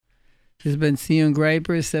This is Bentzion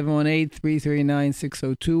Greiper,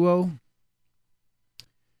 718-339-6020.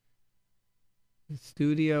 The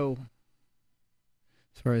studio,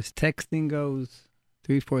 as far as texting goes,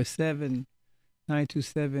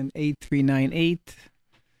 347-927-8398.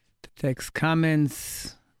 To text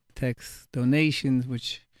comments, text donations,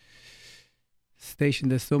 which station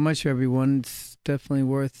does so much for everyone. It's definitely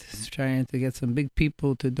worth trying to get some big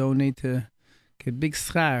people to donate to get big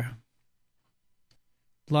schar.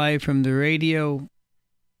 Live from the radio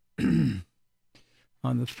on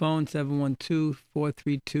the phone,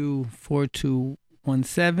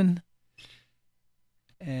 712-432-4217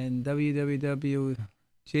 and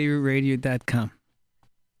www.jrootradio.com.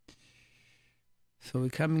 So we're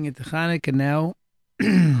coming into Hanukkah now,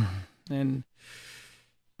 and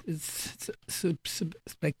it's a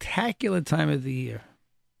spectacular time of the year.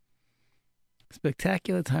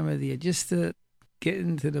 Spectacular time of the year. Just to get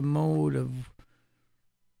into the mode of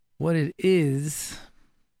what it is.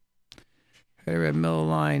 I read Miller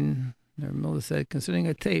line, or Miller said, concerning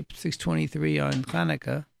a tape, 623 on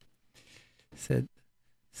Hanukkah, said,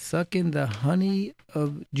 sucking the honey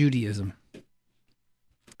of Judaism.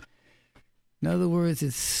 In other words,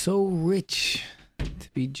 it's so rich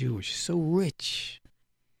to be Jewish, so rich.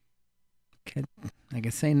 Like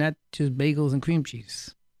I say, not just bagels and cream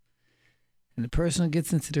cheese. And the person who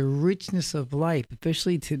gets into the richness of life,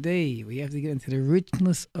 especially today, we have to get into the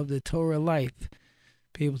richness of the Torah life,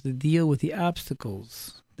 be able to deal with the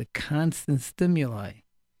obstacles, the constant stimuli.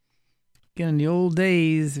 Again, in the old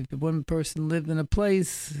days, if one person lived in a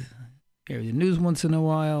place, hear the news once in a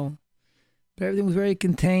while, but everything was very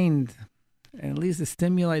contained. And at least the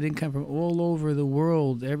stimuli didn't come from all over the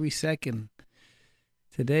world every second.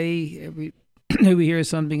 Today, we hear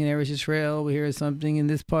something in Eretz Israel, we hear something in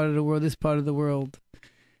this part of the world,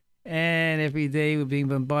 and every day we're being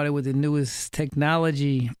bombarded with the newest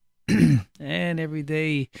technology, and every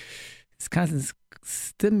day it's constant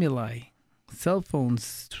stimuli. Cell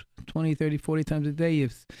phones, 20, 30, 40 times a day.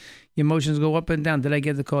 If your emotions go up and down, did I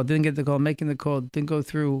get the call, didn't get the call, making the call, didn't go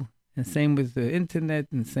through, and same with the internet,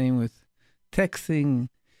 and same with texting.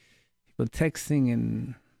 People texting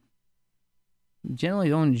and generally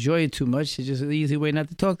don't enjoy it too much. It's just an easy way not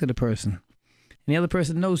to talk to the person. And the other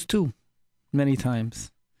person knows too, many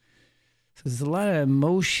times. So there's a lot of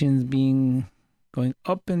emotions going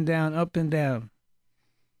up and down, up and down.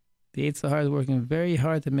 The Yetzer Hara is working very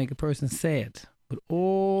hard to make a person sad, with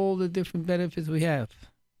all the different benefits we have.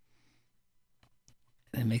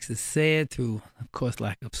 And it makes us sad through, of course,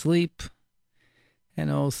 lack of sleep, and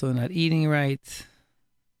also not eating right.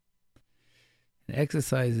 And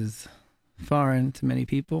exercise is foreign to many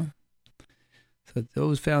people. So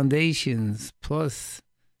those foundations, plus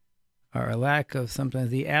our lack of sometimes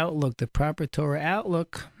the outlook, the proper Torah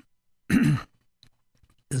outlook,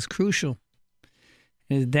 is crucial.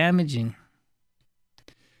 It is damaging.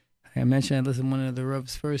 I mentioned I listened to one of the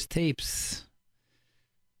Rav's first tapes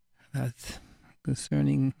that's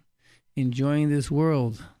concerning enjoying this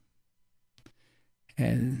world.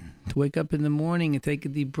 And to wake up in the morning and take a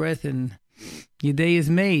deep breath and your day is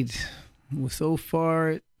made. We're so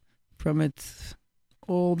far from it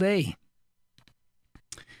all day.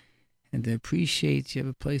 And to appreciate you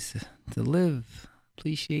have a place to live.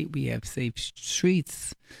 Appreciate we have safe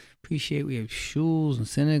streets. Appreciate we have shuls and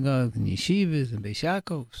synagogues and yeshivas and beis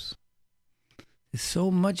Yaakovs. There's so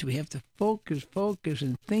much we have to focus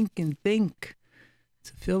and think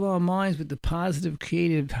to fill our minds with the positive,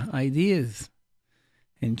 creative ideas.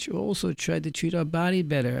 And also try to treat our body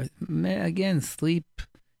better. Again, sleep,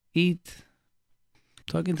 eat.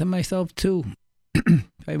 Talking to myself too.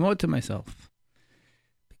 Probably more to myself.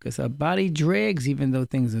 Because our body drags even though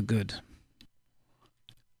things are good.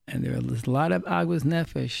 And there are a lot of agwas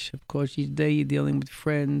nefesh. Of course, each day you're dealing with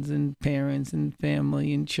friends and parents and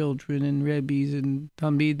family and children and rebbes and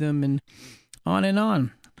talmidim and on and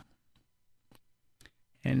on.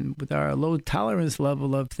 And with our low tolerance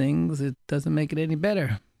level of things, it doesn't make it any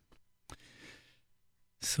better.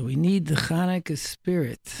 So we need the Hanukkah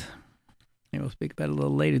spirit. And we'll speak about it a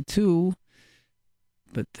little later too.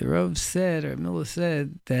 But the Rav said, or Miller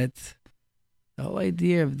said, that the whole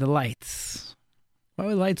idea of the lights. Why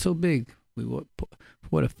were lights so big? We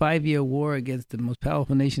fought a 5-year war against the most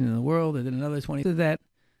powerful nation in the world, and then another 20 to that.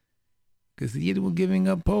 Because the Yidden were giving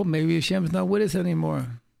up hope. Maybe Hashem's not with us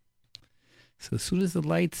anymore. So as soon as the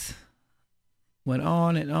lights went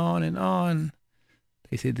on and on and on,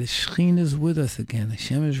 they said the Shekhinah is with us again.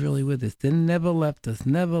 Hashem is really with us. They never left us.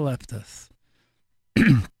 And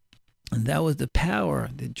that was the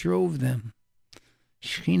power that drove them.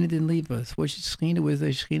 Shekhinah didn't leave us. What Shekhinah was, the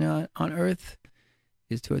Shekhinah on earth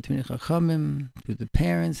His Torah through the Chachamim, through the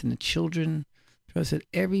parents and the children. Torah said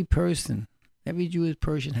every person, every Jewish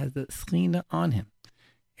person has the Shechina on him.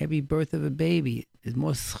 Every birth of a baby, there's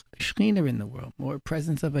more Shechina in the world, more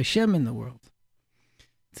presence of Hashem in the world.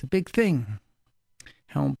 It's a big thing.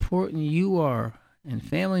 How important you are, and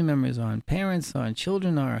family members are, and parents are, and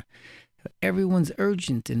children are. Everyone's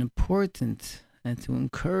urgent and important, and to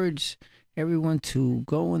encourage everyone to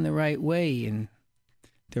go in the right way and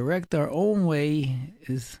direct our own way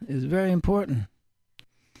is very important.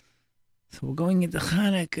 So we're going into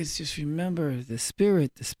Hanukkah. Just remember the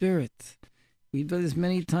spirit, the spirit. We've done this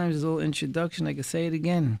many times, this little introduction. I can say it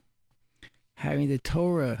again. Having the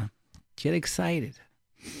Torah, get excited.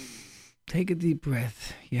 Take a deep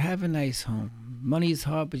breath. You have a nice home. Money is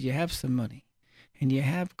hard, but you have some money. And you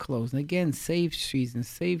have clothes. And again, safe streets and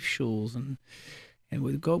safe shuls. And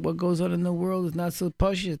what goes on in the world is not so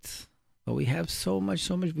pashut. But we have so much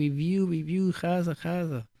review,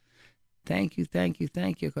 chaza. Thank you,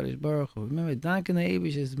 Kadosh Baruch Hu. Remember, danken the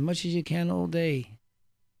Eibush as much as you can all day.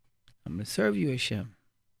 I'm going to serve you, Hashem.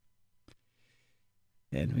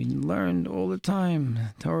 And we learn all the time.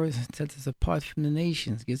 Torah sets us apart from the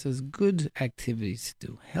nations, gives us good activities to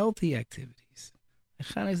do, healthy activities.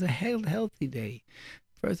 Chanukah is a healthy day.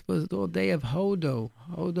 First was all day of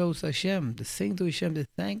Hodos Hashem, to sing to Hashem, to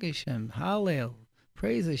thank Hashem, Hallel,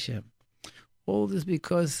 praise Hashem. All this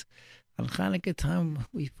because on Chanukah time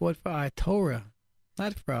we fought for our Torah,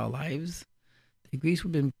 not for our lives. The Greeks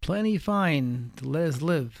would have been plenty fine to let us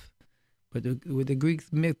live. But with the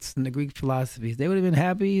Greek myths and the Greek philosophies, they would have been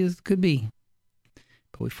happy as could be.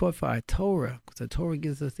 But we fought for our Torah, because the Torah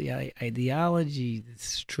gives us the ideology, the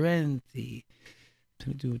strength, to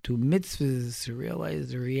mitzvahs, to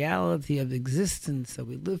realize the reality of existence, that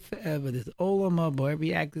we live forever. This olam haba,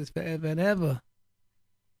 every act is forever and ever.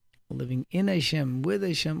 We're living in Hashem, with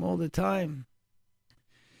Hashem all the time.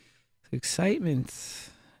 It's excitement,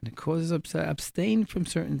 and it causes us to abstain from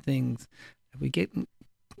certain things. If we get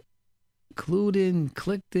clued in,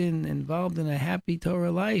 clicked in, involved in a happy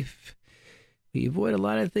Torah life, we avoid a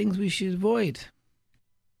lot of things we should avoid.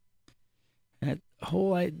 And that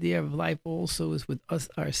whole idea of life also is with us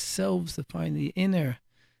ourselves to find the inner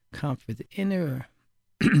comfort, the inner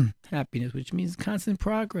happiness, which means constant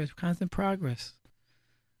progress.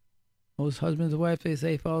 Most husbands and wives, they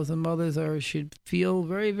say, fathers and mothers should feel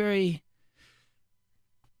very, very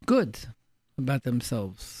good about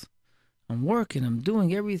themselves. I'm working, I'm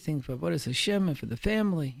doing everything for Avodas Hashem and for the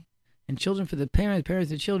family, and children for the parents, parents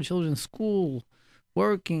for children, children in school,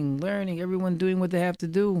 working, learning, everyone doing what they have to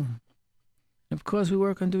do. And of course, we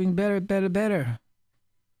work on doing better.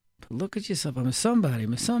 But look at yourself. I'm somebody.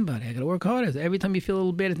 I got to work harder. Every time you feel a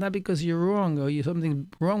little bad, it's not because you're wrong or you're something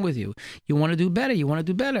wrong with you. You want to do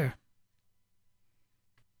better.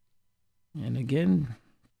 And again,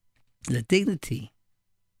 the dignity.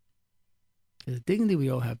 The dignity we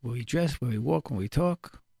all have, where we dress, where we walk, when we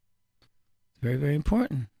talk. It's very, very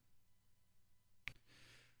important.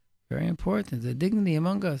 Very important. The dignity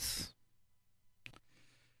among us.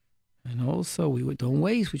 And also, we don't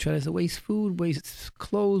waste. We try to waste food, waste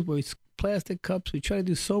clothes, waste plastic cups. We try to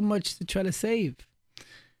do so much to try to save.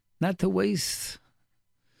 Not to waste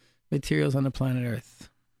materials on the planet Earth.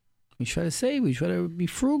 We try to save. We try to be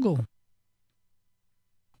frugal.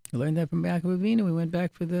 We learned that from Yaakov Avinu. We went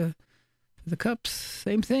back for the cups,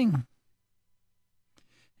 same thing.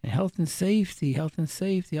 And health and safety. Chanukah,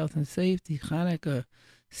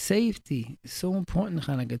 safety is so important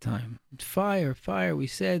in Chanukah time. Fire, we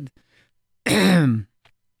said, be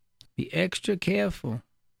extra careful.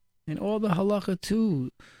 And all the halacha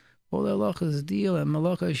too, all the halachas deal, and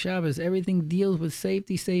Malacha Shabbos, everything deals with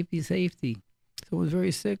safety. Someone's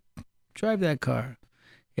very sick, drive that car.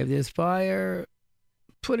 If there's fire,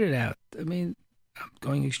 put it out. I mean, I'm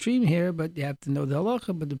going extreme here, but you have to know the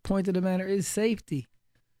halacha. But the point of the matter is safety.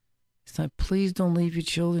 It's time. Please don't leave your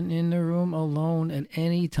children in the room alone at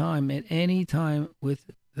any time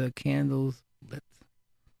with the candles lit,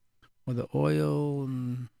 or the oil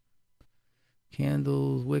and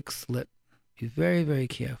candles, wicks lit. Be very, very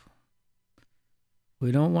careful.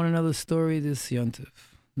 We don't want another story this Yontif.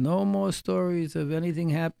 No more stories of anything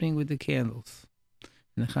happening with the candles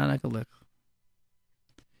in the Chanukah Lech.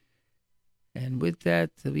 And with that,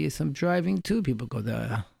 there'll be some driving too. People go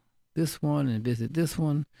to this one and visit this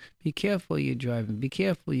one. Be careful you're driving. Be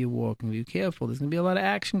careful you're walking. Be careful. There's going to be a lot of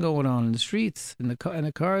action going on in the streets. And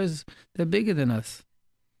the cars, they're bigger than us.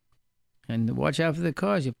 And watch out for the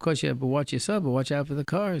cars. Of course, you have to watch yourself, but watch out for the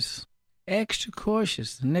cars. Extra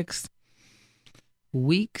cautious. The next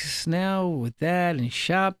weeks now with that and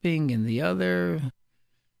shopping and the other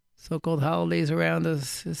so-called holidays around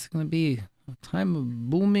us, it's going to be a time of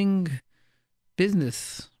booming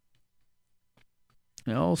business,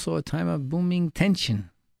 and also a time of booming tension.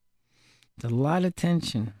 There's a lot of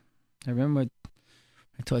tension. I remember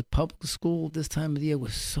I taught public school this time of the year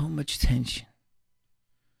with so much tension.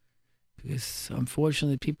 Because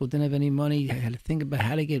unfortunately, people didn't have any money. They had to think about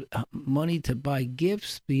how to get money to buy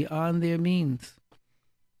gifts beyond their means.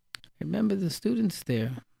 I remember the students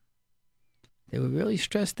there. They were really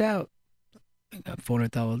stressed out. They got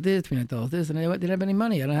 $400 this, $300 this, and they didn't have any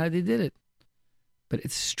money. I don't know how they did it. But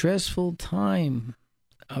it's stressful time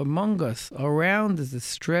among us. Around us, the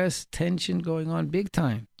stress, tension going on big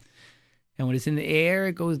time. And when it's in the air,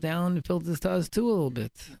 it goes down and filters to us too a little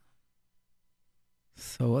bit.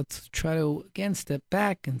 So let's try to, again, step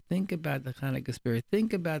back and think about the Hanukkah spirit.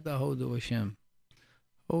 Think about the Hodo Hashem.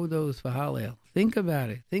 Hodos for Hallel. Think about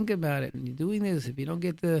it. Think about it. And you're doing this. If you don't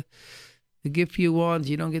get the gift you want,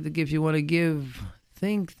 you don't get the gift you want to give.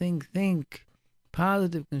 Think.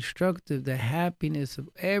 Positive, constructive, the happiness of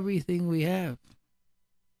everything we have.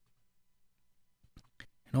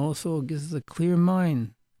 And also it gives us a clear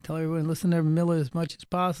mind. Tell everyone, listen to Miller as much as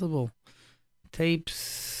possible. Tapes,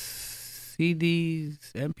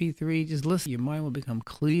 CDs, MP3, just listen. Your mind will become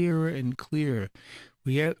clearer and clearer.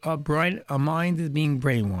 Our mind is being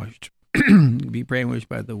brainwashed. Be brainwashed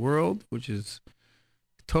by the world, which is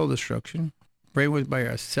total destruction. Brainwashed by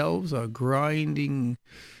ourselves, our grinding.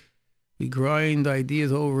 We grind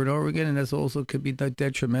ideas over and over again, and that's also could be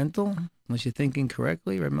detrimental unless you're thinking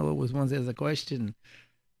correctly. Rabbi Miller was once asked a question: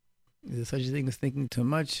 is there such a thing as thinking too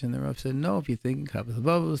much? And the Rav said, no, if you're thinking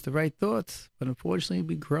the right thoughts. But unfortunately,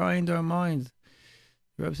 we grind our minds.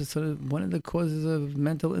 The Rav said sort of one of the causes of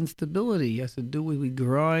mental instability has to do with we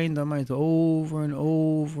grind our minds over and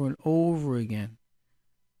over and over again.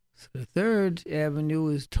 So the third avenue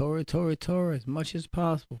is Torah, as much as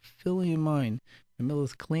possible. Fill your mind. The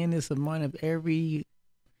Miller's clearness of mind of everything,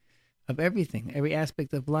 every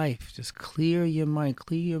aspect of life. Just clear your mind.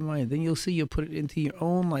 Then you'll see you'll put it into your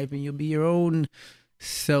own life, and you'll be your own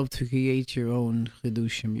self to create your own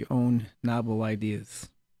chidushim, your own novel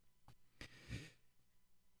ideas.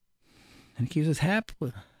 And it keeps us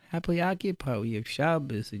happily occupied. We have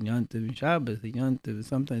Shabbos and Yontiv,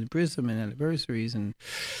 sometimes Brism and anniversaries and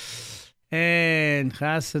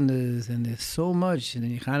Chasanas, and there's so much, and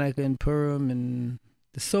then Hanukkah and Purim, and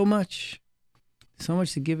there's so much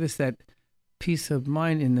to give us that peace of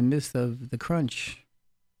mind in the midst of the crunch.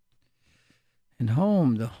 And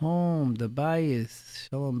the bias,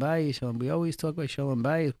 Shalom Bayis. We always talk about Shalom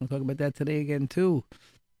Bayis. We'll talk about that today again too.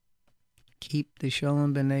 Keep the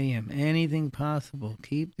Shalom B'neihem. Anything possible.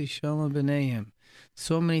 Keep the Shalom B'neihem.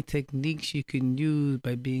 So many techniques you can use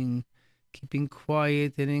by keeping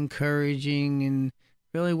quiet and encouraging, and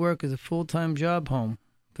really work as a full-time job home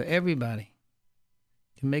for everybody.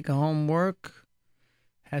 To make a home work,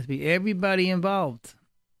 has to be everybody involved.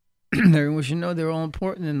 Everyone should know they're all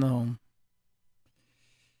important in the home.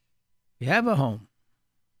 We have a home.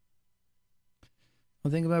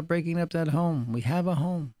 Don't think about breaking up that home. We have a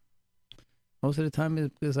home. Most of the time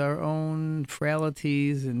it's because our own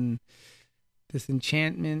frailties and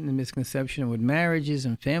disenchantment and misconception of what marriages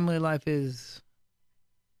and family life is.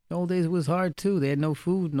 The old days was hard too. They had no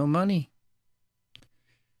food, no money.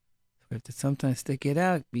 So we have to sometimes stick it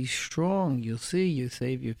out. Be strong. You'll see. You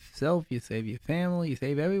save yourself. You save your family. You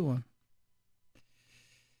save everyone.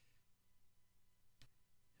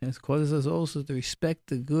 And it causes us also to respect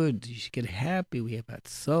the good. You should get happy. We have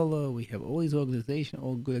Hatzalah. We have all these organizations,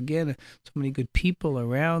 all good. Again, so many good people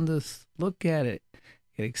around us. Look at it.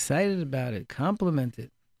 Get excited about it. Compliment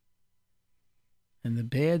it. And the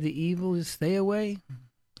bad, the evil, just stay away.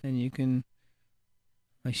 And you can,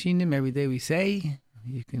 Mashinim, every day we say,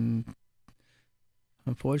 you can,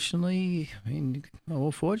 unfortunately,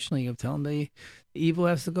 fortunately, I'm telling them the evil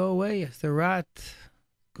has to go away. Has to rot.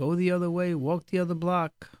 Go the other way, walk the other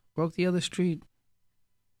block, walk the other street.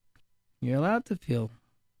 You're allowed to feel.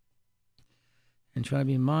 And try to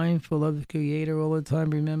be mindful of the Creator all the time.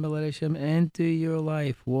 Remember, let Hashem enter your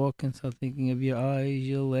life. Walk and start thinking of your eyes,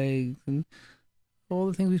 your legs, and all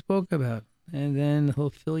the things we spoke about. And then He'll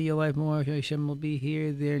fill your life more. Hashem will be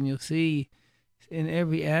here, there, and you'll see in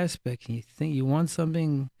every aspect. You think you want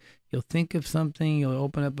something, you'll think of something, you'll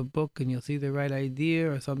open up a book, and you'll see the right idea,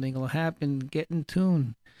 or something will happen. Get in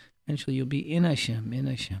tune. Eventually, you'll be in Hashem,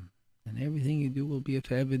 and everything you do will be a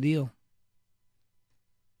forever deal.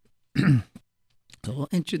 So,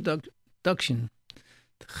 introduction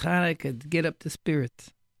to Hanukkah, to get up the spirit.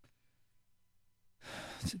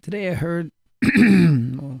 So today I heard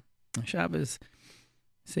on Shabbos,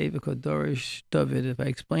 Sefer Kodorish David. If I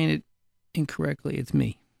explain it incorrectly, it's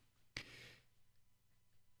me.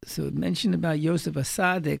 So it mentioned about Yosef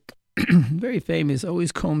Asadik, very famous,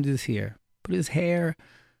 always combed his hair. Put his hair,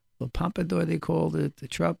 the pompadour they called it, the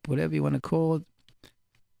trup, whatever you want to call it.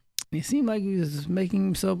 He seemed like he was making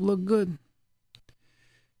himself look good.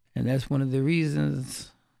 And that's one of the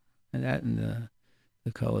reasons, and that and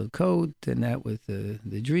the colored coat, and that with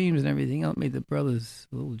the dreams and everything else made the brothers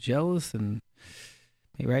a little jealous, and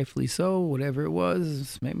maybe rightfully so, whatever it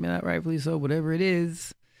was, maybe not rightfully so, whatever it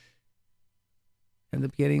is, end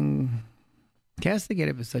up getting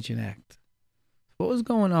castigated for such an act. What was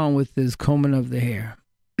going on with this combing of the hair?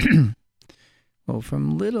 Well,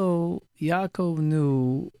 from little, Yaakov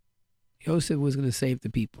knew Yosef was going to save the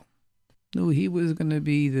people. Knew he was going to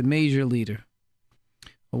be the major leader,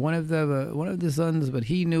 one of the sons, but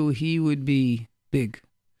he knew he would be big.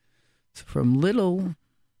 So from little,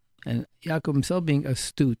 and Yaakov himself being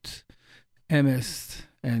astute, emes,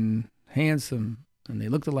 and handsome, and they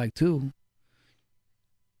looked alike too.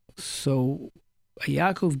 So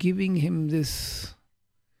Yaakov giving him this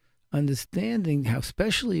understanding how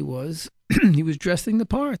special he was, he was dressing the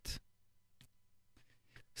part.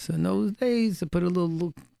 So in those days, to put a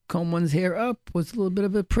little comb one's hair up was a little bit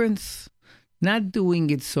of a prince. Not doing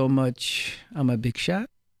it so much, I'm a big shot,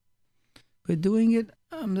 but doing it,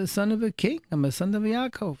 I'm the son of a king. I'm a son of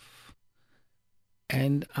Yaakov,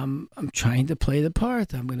 and I'm trying to play the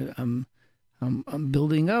part. I'm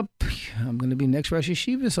building up. I'm gonna be next Rosh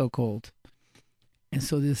Hashiva, so called. And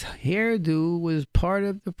so this hairdo was part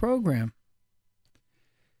of the program.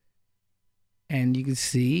 And you can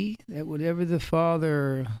see that whatever the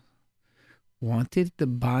father wanted, the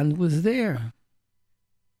bond was there.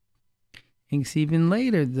 You can see even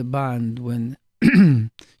later the bond when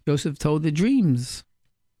Joseph told the dreams.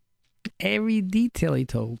 Every detail he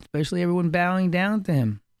told, especially everyone bowing down to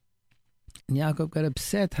him. And Yaakov got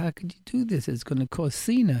upset. How could you do this? It's going to cause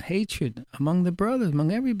sinah, hatred among the brothers,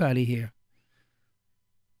 among everybody here.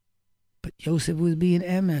 But Yosef was being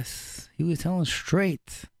emes. He was telling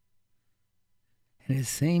straight. And the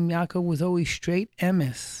same Yaakov was always straight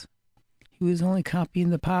emes. He was only copying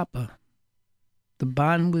the papa. The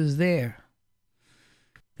bond was there.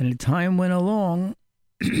 And as time went along,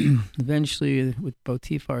 eventually with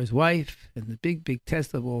Potiphar's wife and the big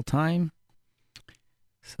test of all time.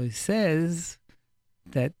 So he says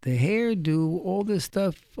that the hairdo, all this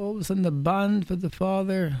stuff, all of a sudden the bond for the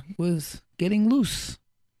father was getting loose.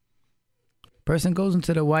 Person goes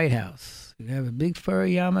into the White House. You have a big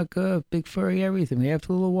furry yarmulke, big furry everything.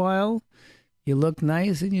 After a little while, you look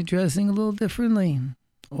nice and you're dressing a little differently.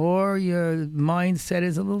 Or your mindset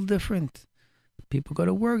is a little different. People go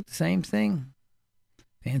to work, the same thing.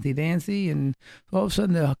 Fancy-dancy, and all of a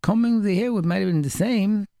sudden the combing of the hair might have been the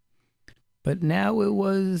same, but now it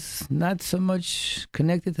was not so much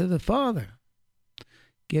connected to the father.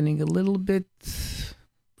 Getting a little bit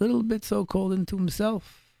so-called into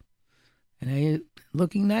himself. And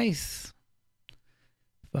looking nice.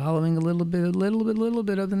 Following a little bit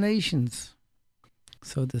of the nations.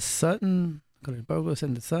 So the Sutton, Baruch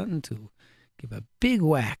sent the Sutton to give a big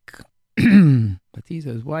whack.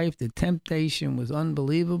 Potiphar's wife, the temptation was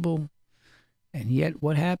unbelievable. And yet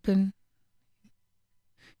what happened?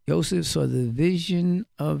 Yosef saw the vision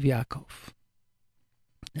of Yaakov.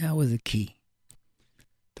 That was the key.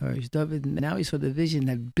 Tarish David, now he saw the vision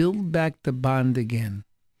that built back the bond again.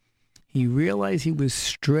 He realized he was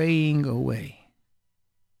straying away.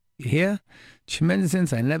 You hear? Tremendous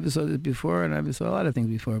insight. I never saw this before, and I never saw a lot of things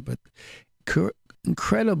before, but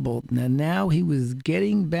incredible. Now he was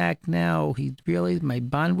getting back now. He realized my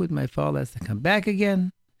bond with my father has to come back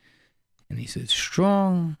again. And he said,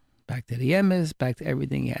 strong, back to the emes, back to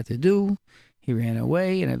everything he had to do. He ran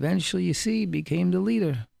away, and eventually, you see, became the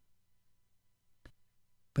leader.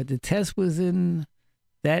 But the test was in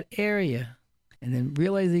that area. And then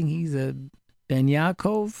realizing he's a Ben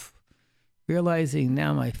Yaakov, realizing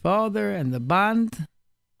now my father and the bond.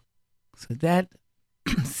 So that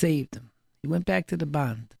saved him. He went back to the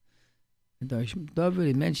bond. And David,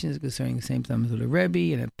 he mentions concerning the same time as a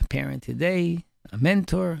Rebbe and a parent today, a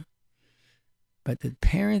mentor. But the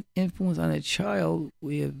parent influence on a child,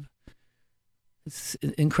 it's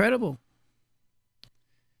incredible.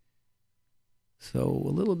 So a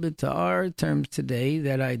little bit to our terms today,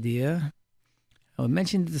 that idea. I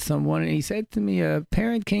mentioned it to someone, and he said to me, a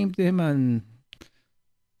parent came to him on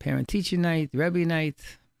parent-teacher night, Rebbe night,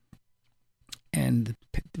 and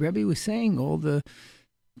the Rebbe was saying all the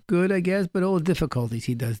good, I guess, but all the difficulties.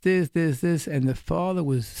 He does this, and the father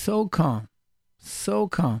was so calm.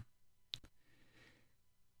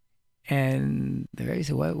 And the Rebbe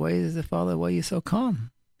said, why is the father, why are you so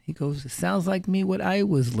calm? He goes, it sounds like me when I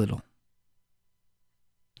was little.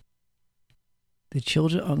 the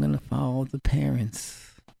children are going to follow the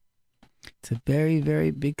parents. It's a very,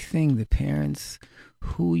 very big thing. The parents,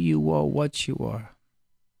 who you are, what you are.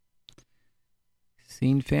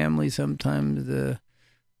 Seen families sometimes the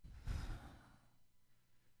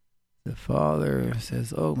father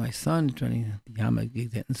says, "Oh, my son's getting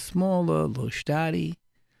smaller, a little shoddy,"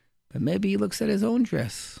 but maybe he looks at his own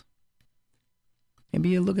dress. Maybe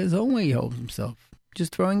he look at his own way he holds himself.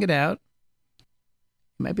 Just throwing it out.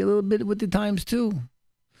 It might be a little bit with the times too.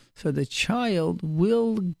 So the child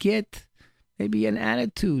will get maybe an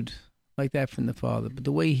attitude like that from the father, but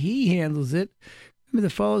the way he handles it, maybe the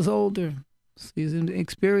father's older. So he's in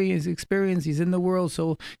experience, he's in the world,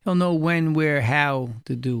 so he'll know when, where, how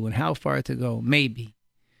to do and how far to go, maybe.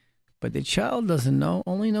 But the child doesn't know,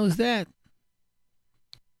 only knows that.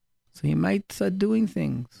 So he might start doing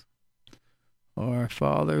things. Or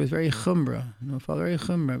father was very chumrah. Father very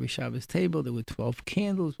chumrah. We Shabbos table, there were 12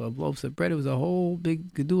 candles, 12 loaves of bread. It was a whole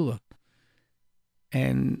big gedula.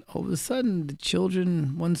 And all of a sudden, the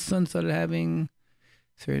children, one son started having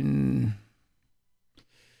certain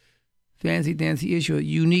fancy dancy issue,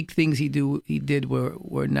 unique things he did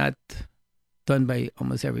were not done by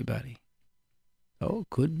almost everybody. Oh,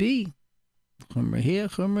 could be. Chumrah here,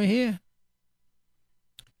 chumrah here.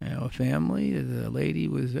 Our family, the lady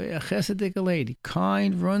was a chesedic lady,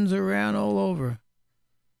 kind, runs around all over.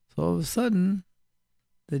 So all of a sudden,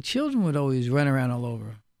 the children would always run around all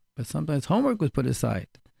over. But sometimes homework was put aside.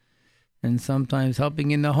 And sometimes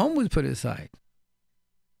helping in the home was put aside.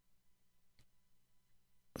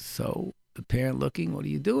 So the parent looking, what are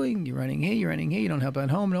you doing? You're running here, you don't help at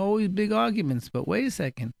home. And always big arguments. But wait a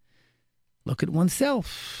second. Look at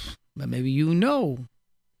oneself. But maybe you know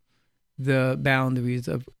the boundaries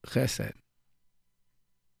of chesed.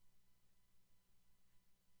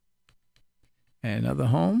 And another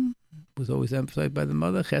home was always emphasized by the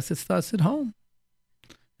mother. Chesed starts at home.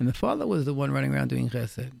 And the father was the one running around doing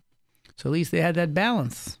chesed. So at least they had that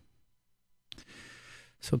balance.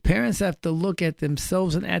 So parents have to look at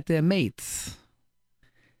themselves and at their mates.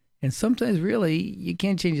 And sometimes really you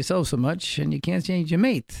can't change yourself so much and you can't change your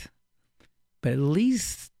mate. But at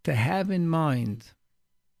least to have in mind,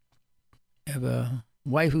 have a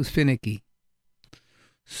wife who's finicky.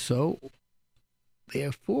 So,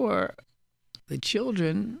 therefore, the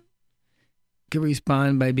children can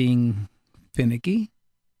respond by being finicky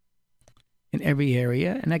in every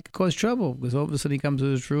area, and that could cause trouble because all of a sudden he comes to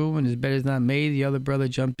his room and his bed is not made. The other brother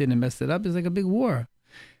jumped in and messed it up. It's like a big war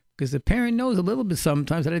because the parent knows a little bit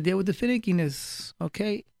sometimes how to deal with the finickiness.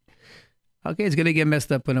 Okay, it's going to get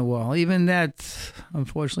messed up in a while. Even that,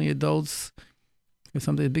 unfortunately, adults are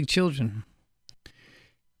sometimes big children.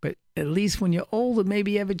 But at least when you're older,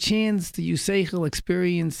 maybe you have a chance to use seichel,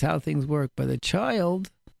 experience how things work. But a child,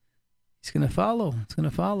 he's going to follow. It's going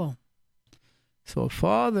to follow. So a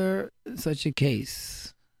father, in such a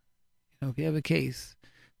case, if you have a case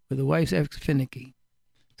where the wife's finicky,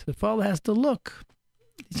 so the father has to look.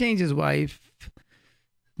 He changes his wife,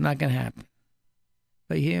 not going to happen.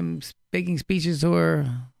 By him making speeches to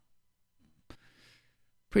her,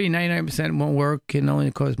 pretty 99% won't work and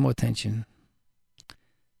only cause more tension.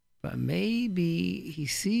 But maybe he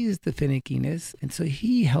sees the finickiness, and so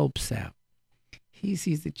he helps out. He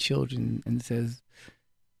sees the children and says,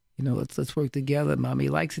 let's work together. Mommy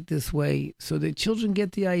likes it this way. So the children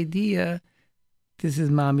get the idea, this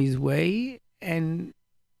is mommy's way, and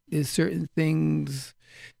there's certain things,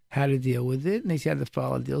 how to deal with it, and they see how the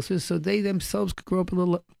father deals with it. So they themselves could grow up a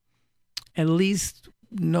little, at least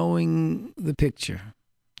knowing the picture,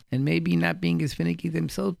 and maybe not being as finicky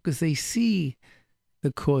themselves because they see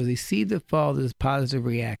the cause. They see the father's positive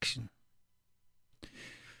reaction.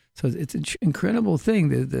 So it's an incredible thing.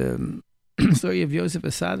 The story of Yosef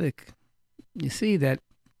Asadik, you see that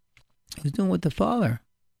he was doing with the father.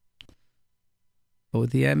 But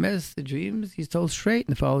with the MS, the dreams, he's told straight,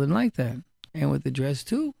 and the father didn't like that. And with the dress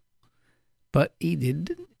too. But it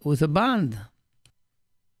was a bond.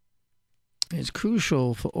 It's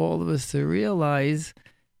crucial for all of us to realize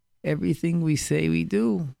everything we say we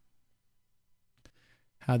do.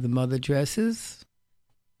 How the mother dresses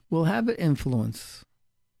will have an influence.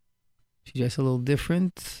 She dresses a little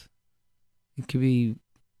different. It could be,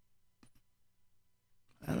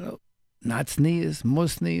 not sneeze, more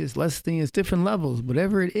sneeze, less sneeze, different levels.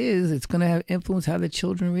 Whatever it is, it's going to have influence how the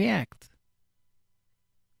children react.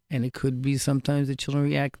 And it could be sometimes the children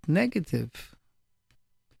react negative.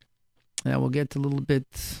 And we'll get to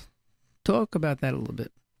talk about that a little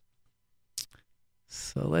bit.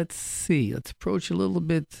 So let's see. Let's approach a little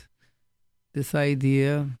bit this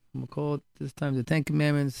idea. We'll call it this time the 10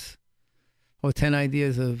 Commandments or 10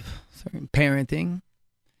 ideas of certain parenting.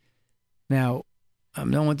 Now,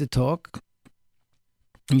 no one to talk.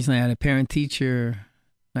 Recently, I had a parent-teacher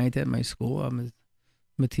night at my school. I'm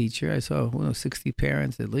a teacher. I saw 60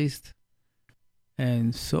 parents at least.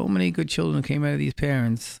 And so many good children came out of these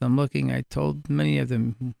parents. I told many of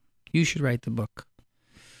them, you should write the book.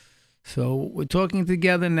 So we're talking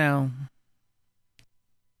together now.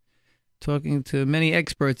 Talking to many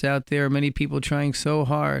experts out there, many people trying so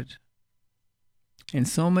hard. And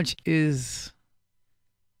so much is,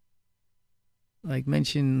 like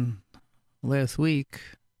mentioned last week,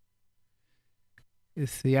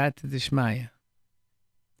 is siyata d'shmaya.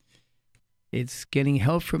 It's getting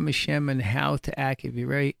help from Hashem and how to act. Be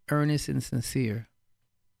very earnest and sincere.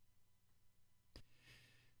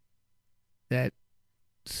 That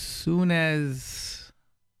soon as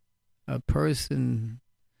a person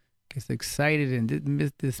gets excited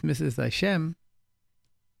and dismisses Hashem,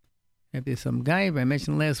 if there's some guy, I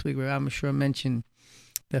mentioned last week, where I'm sure mentioned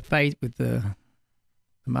the fight with the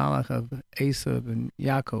Malach of Esav and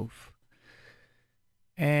Yaakov.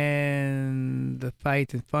 And the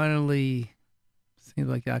fight, and finally, seems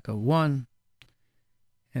like Yaakov won.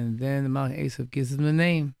 And then the Malach Esav gives him the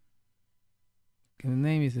name. Gives him the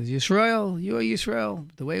name. He says, Yisrael, you are Yisrael.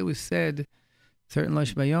 The way it was said, certain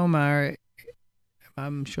Losh Bayomar,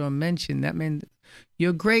 I'm sure mentioned, that meant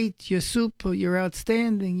you're great, you're super, you're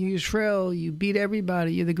outstanding, you're Yisrael, you beat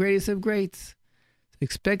everybody, you're the greatest of greats.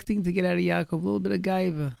 Expecting to get out of Yaakov a little bit of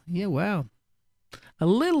gaiva. Yeah, wow. A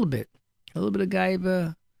little bit of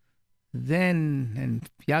gaiva. Then, and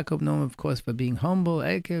Yaakov known, of course, for being humble,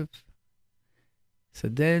 Ekev. So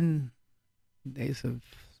then, Esav,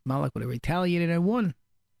 Malach would have retaliated and won.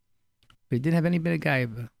 But he didn't have any bit of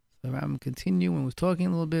gaiva. So Ram continued and was talking a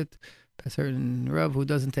little bit about a certain Rav who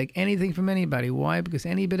doesn't take anything from anybody. Why? Because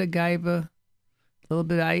any bit of gaiva, a little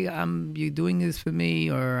bit, you're doing this for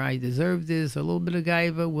me, or I deserve this, a little bit of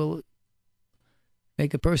gaiva will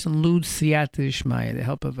make a person lose siyata d'shmaya, the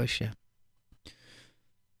help of Hashem.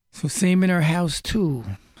 So same in our house too.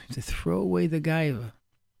 We have to throw away the gaiva.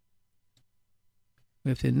 We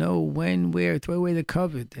have to know when, where, throw away the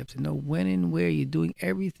covet. You have to know when and where you're doing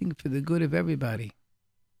everything for the good of everybody.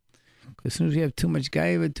 Because as soon as we have too much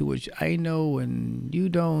gaiva, too much I know and you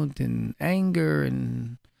don't, and anger,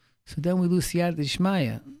 and so then we lose siyata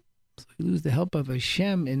d'shmaya. So we lose the help of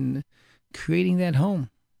Hashem in creating that home.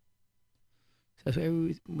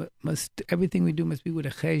 So everything we do must be with a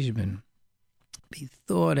cheshbon, be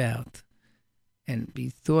thought out, and be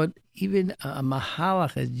thought, even a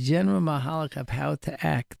mahalach, a general mahalach of how to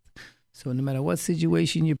act. So no matter what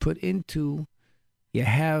situation you put into, you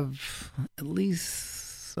have at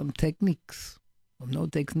least some techniques. Well, no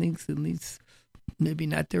techniques, at least maybe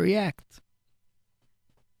not to react.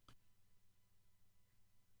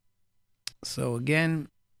 So again,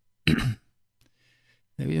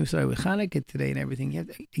 maybe we started with Hanukkah today and everything.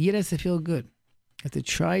 Yid has to feel good. You have to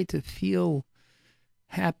try to feel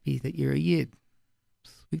happy that you're a Yid.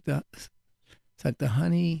 It's like the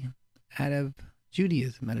honey out of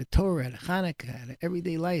Judaism, out of Torah, out of Hanukkah, out of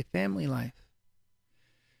everyday life, family life.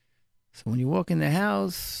 So when you walk in the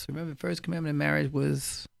house, remember the first commandment of marriage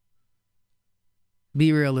was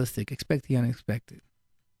be realistic, expect the unexpected.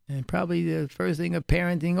 And probably the first thing of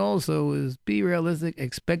parenting also is be realistic,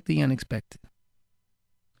 expect the unexpected.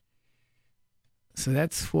 So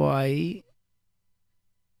that's why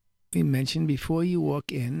we mentioned before you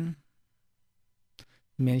walk in,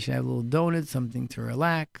 men should have a little donut, something to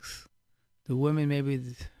relax. The women, maybe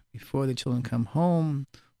before the children come home,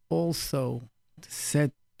 also to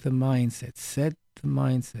set the mindset.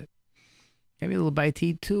 Maybe a little bite to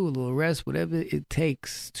eat too, a little rest, whatever it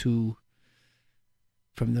takes to,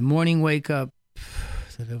 from the morning wake up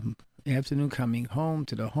to the afternoon coming home,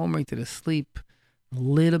 to the homework, to the sleep, a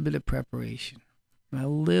little bit of preparation.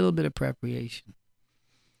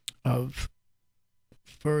 Of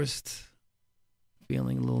first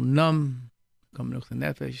feeling a little numb, don't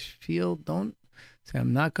say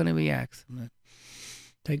I'm not going to react. I'm going to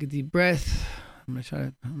take a deep breath. I'm going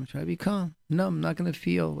to try to be calm. No, I'm not going to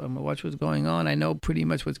feel. I'm going to watch what's going on. I know pretty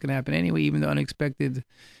much what's going to happen anyway, even though unexpected,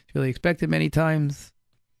 it's really expected many times.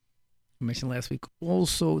 I mentioned last week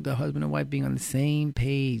also the husband and wife being on the same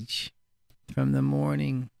page from the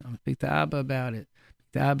morning. I'm going to speak to Abba about it.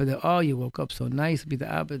 The Abba that, oh, you woke up so nice. Be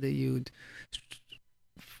the Abba that you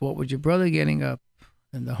fought with your brother getting up,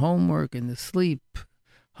 and the homework and the sleep.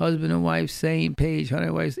 Husband and wife, same page.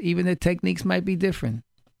 Even the techniques might be different.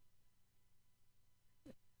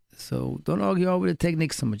 So don't argue over the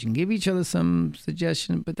techniques so much. You can give each other some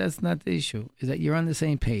suggestion, but that's not the issue. Is that you're on the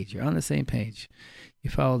same page. You're on the same page. You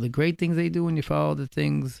follow the great things they do, and you follow the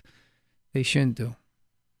things they shouldn't do.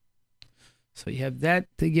 So you have that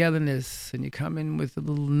togetherness, and you come in with a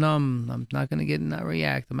little numb. I'm not going to not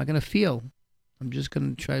react. I'm not going to feel. I'm just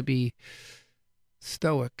going to try to be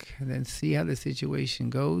stoic and then see how the situation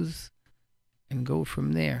goes and go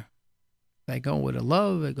from there. I go with a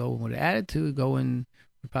love, I go with an attitude, go in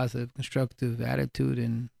with positive, constructive attitude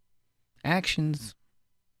and actions.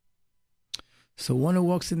 So one who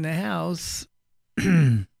walks in the house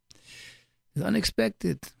is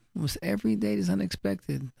unexpected. Almost every day is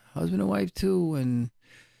unexpected. Husband and wife too, and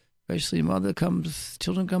especially mother comes,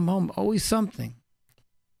 children come home, always something.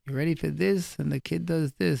 You're ready for this, and the kid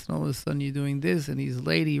does this, and all of a sudden you're doing this, and he's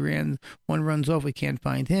late, one runs off, we can't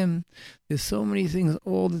find him. There's so many things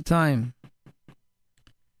all the time.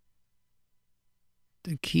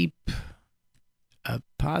 To keep a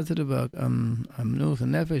positive, menus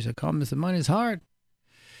and nefesh, a calmness of mind is hard.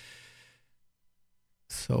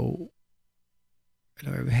 So,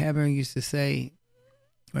 Rabbi Hammer used to say,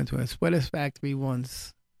 went to a sweater factory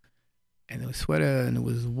once, and it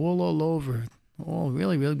was wool all over, all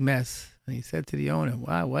really, really mess. And he said to the owner,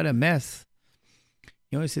 "Wow, what a mess."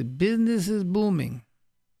 The owner said, "Business is booming."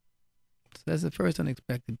 So that's the first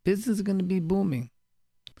unexpected. Business is going to be booming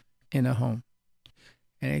in a home.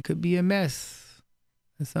 And it could be a mess.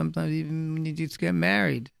 And sometimes even when you just get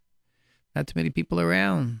married, not too many people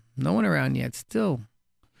around, no one around yet, still.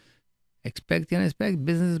 Expect the unexpected.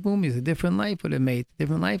 Business is booming. It's a different life with a mate, a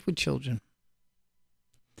different life with children.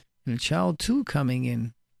 And a child too coming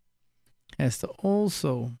in has to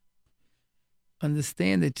also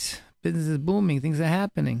understand that business is booming, things are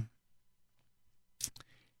happening.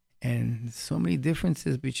 And so many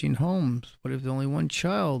differences between homes. What if there's only one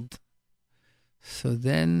child? So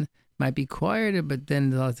then might be quieter, but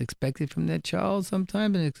then it's expected from that child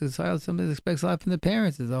sometimes, and the child sometimes expects a lot from the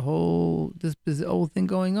parents. There's a whole thing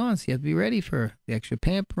going on, so you have to be ready for the extra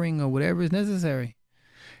pampering or whatever is necessary.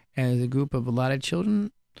 And as a group of a lot of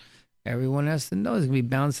children, everyone has to know it's going to be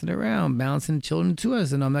bouncing around, bouncing children to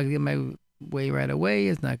us, and I'm not going to get my way right away.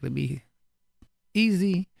 It's not going to be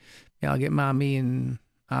easy. I'll get mommy and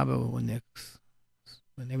Abba when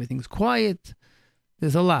everything's quiet.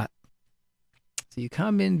 There's a lot. So you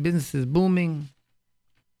come in, business is booming.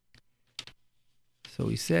 So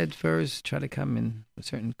we said first, try to come in with a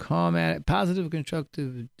certain calm, positive,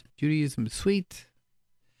 constructive. Judaism is sweet.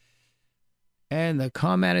 And the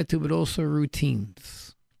calm attitude, but also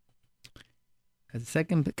routines. As the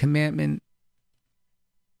second commandment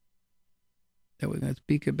that we're going to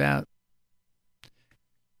speak about,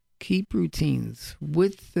 keep routines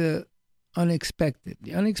with the unexpected.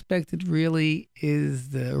 The unexpected really is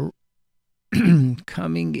the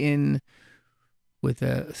coming in with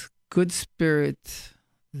a good spirit.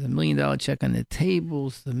 There's $1 million check on the table.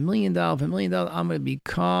 For $1 million, I'm going to be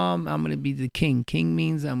calm. I'm going to be the king. King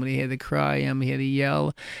means I'm going to hear the cry. I'm going to hear the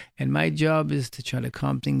yell. And my job is to try to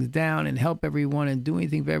calm things down and help everyone and do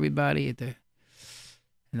anything for everybody. And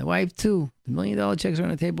the wife, too. The $1 million checks are on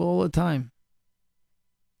the table all the time.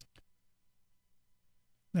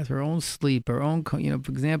 That's her own sleep, her own, for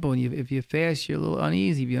example, if you fast, you're a little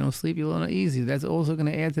uneasy. If you don't sleep, you're a little uneasy. That's also going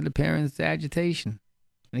to add to the parents' agitation.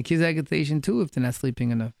 And the kids' agitation, too, if they're not sleeping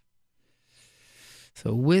enough.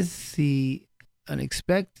 So with the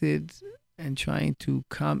unexpected and trying to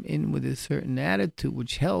come in with a certain attitude,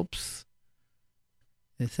 which helps,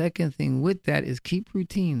 the second thing with that is keep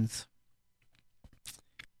routines.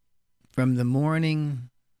 From the morning,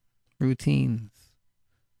 routines.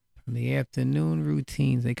 From the afternoon,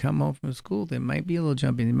 routines. They come home from school, they might be a little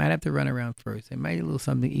jumpy. They might have to run around first. They might need a little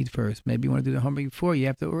something to eat first. Maybe you want to do the homework before. You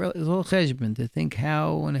have to, it's all cheshbon, to think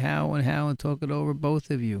how and talk it over,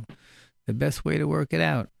 both of you. The best way to work it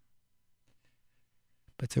out.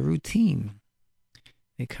 But it's a routine.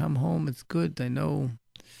 They come home, it's good. I know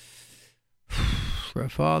for a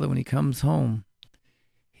father, when he comes home,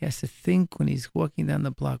 he has to think when he's walking down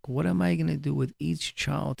the block, what am I going to do with each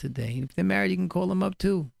child today? If they're married, you can call them up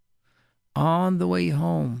too. On the way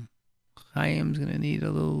home, Chaim's going to need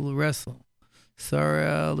a little wrestle.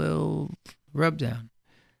 Sarah, a little rub down.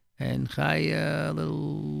 And Chaya, a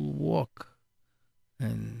little walk.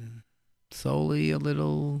 And Soli, a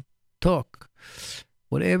little talk.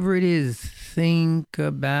 Whatever it is, think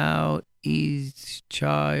about each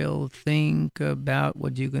child. Think about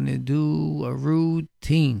what you're going to do, a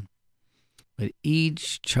routine. But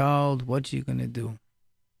each child, what you're going to do.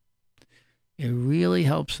 It really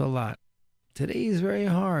helps a lot. Today is very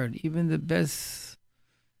hard. Even the best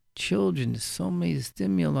children, so many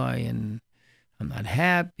stimuli, and I'm not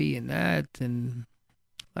happy, and that, and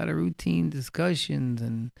a lot of routine discussions,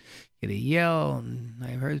 and you get a yell, and I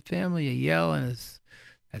heard family a yell, and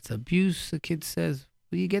that's abuse. The kid says,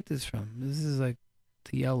 "Where do you get this from? This is like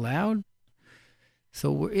to yell loud."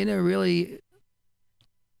 So we're in a really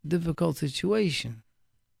difficult situation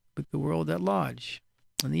with the world at large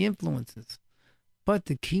and the influences. But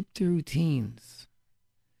to keep the routines,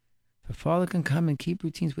 the father can come and keep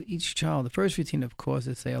routines with each child. The first routine, of course,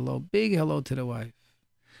 is say hello, big hello to the wife,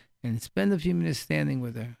 and spend a few minutes standing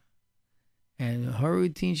with her. And her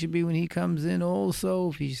routine should be when he comes in also,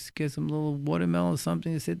 if he gets some little watermelon or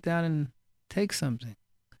something, to sit down and take something.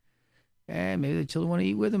 And maybe the children want to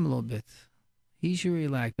eat with him a little bit. He should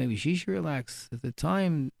relax. Maybe she should relax at the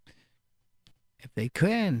time, if they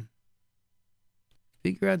can.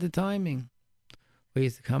 Figure out the timing. Or he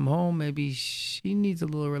has to come home. Maybe she needs a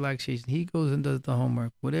little relaxation. He goes and does the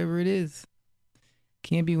homework. Whatever it is.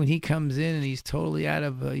 Can't be when he comes in and he's totally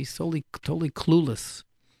he's totally clueless.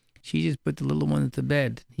 She just put the little one to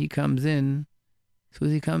bed. He comes in. As soon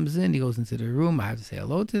as he comes in, he goes into the room. I have to say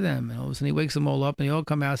hello to them. And all of a sudden he wakes them all up and they all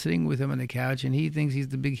come out sitting with him on the couch and he thinks he's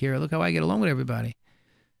the big hero. Look how I get along with everybody.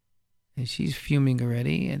 And she's fuming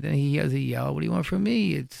already. And then he has a yell, what do you want from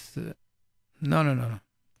me? It's, no.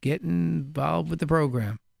 Get involved with the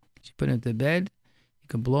program. She put him to bed. You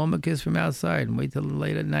can blow him a kiss from outside and wait till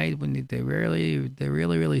late at night when they're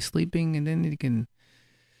really sleeping. And then you can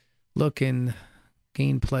look and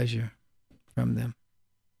gain pleasure from them.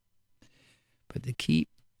 But to keep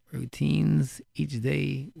routines each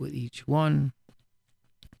day with each one.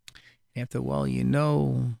 After a while, you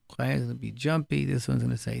know, client's going to be jumpy. This one's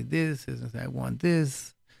going to say this. This one's going to say, I want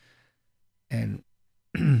this. And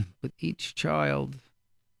with each child,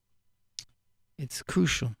 it's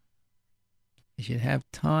crucial. You should have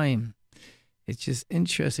time. It's just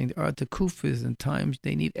interesting. There are tekufas and times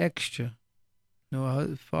they need extra. You know,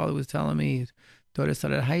 her father was telling me his daughter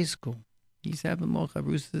started high school. He used to have more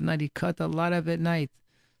chavrusas at night. He cut a lot of at night.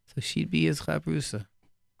 So she'd be his chavrusa.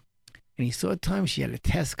 And he saw times she had a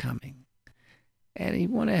test coming. And he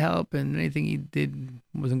wanted to help, and anything he did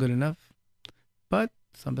wasn't good enough. But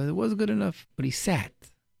sometimes it was good enough. But he sat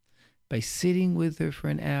by sitting with her for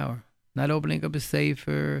an hour. Not opening up a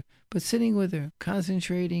sefer, but sitting with her,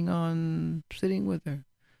 concentrating on sitting with her.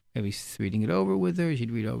 Maybe reading it over with her.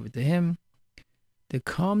 She'd read over to him. The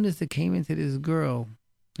calmness that came into this girl.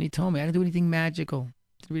 And he told me, I didn't do anything magical.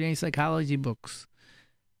 Didn't read any psychology books.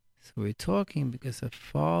 So we're talking because a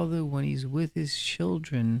father, when he's with his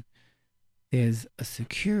children, there's a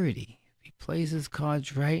security. If he plays his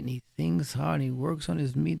cards right and he thinks hard and he works on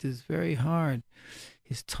his meters very hard,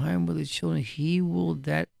 his time with his children,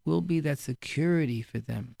 that will be that security for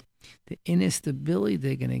them. The inner stability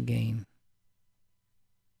they're going to gain.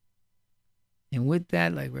 And with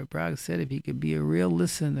that, like Rabbi Bragg said, if he could be a real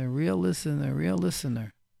listener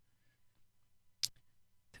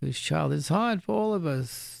to his child. It's hard for all of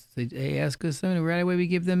us. They ask us something, right away we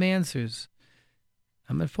give them answers.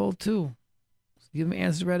 I'm at fault too. So give them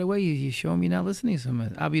answers right away. You show them you're not listening to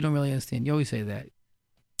them. You don't really understand. You always say that.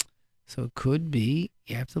 So it could be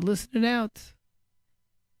you have to listen it out.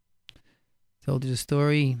 Told you the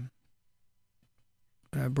story.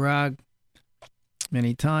 Bragg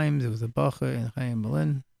many times. It was a bacha in Chaim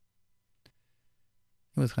Berlin.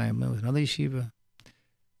 It was Chaim Berlin. It was another yeshiva.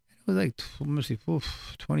 It was like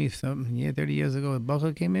 20-something, 30 years ago. A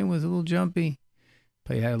bacha came in, was a little jumpy.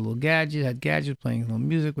 Had a little gadget, playing a little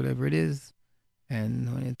music, whatever it is.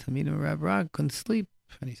 And when to meet him, Rabbi Bragg couldn't sleep.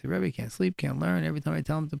 And he said, Rabbi, can't sleep, can't learn. Every time I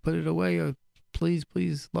tell him to put it away or please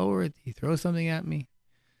lower it, he throws something at me.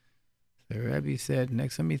 So Rabbi said,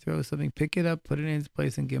 next time he throws something, pick it up, put it in its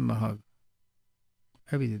place, and give him a hug.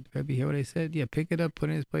 Rabbi, hear what I said? Yeah, pick it up, put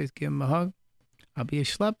it in its place, give him a hug. I'll be a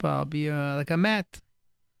schlepper. I'll be like a mat.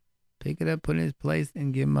 Pick it up, put it in its place,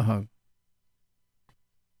 and give him a hug.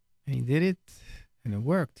 And he did it, and it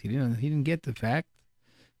worked. He didn't get the fact,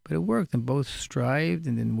 but it worked. And both strived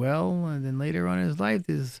and did well. And then later on in his life,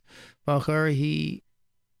 this Bachar, we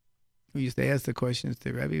used to ask the questions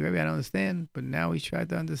to Rabbi, I don't understand, but now he tried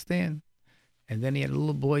to understand. And then he had a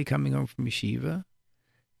little boy coming home from yeshiva,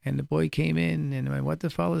 and the boy came in, and what the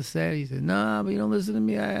fellow said, he said, "No, but you don't listen to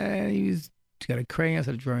me." He's got a crayon,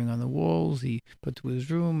 started drawing on the walls. He put to his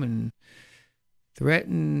room and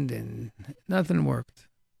threatened, and nothing worked.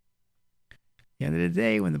 At the end of the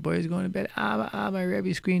day, when the boy was going to bed, my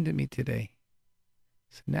Rebbe screamed at me today.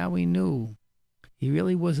 So now we knew he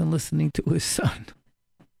really wasn't listening to his son.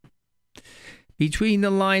 Between the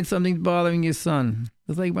lines, something's bothering your son.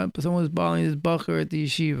 It's like when someone was bothering his bacher at the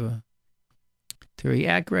yeshiva. To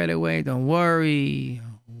react right away, don't worry.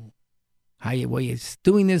 What are you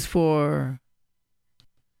doing this for?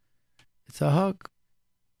 It's a hug.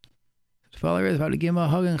 The fellow is about to give him a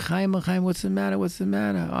hug, and Chaim, what's the matter?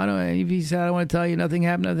 I don't know. If he said, I don't want to tell you, nothing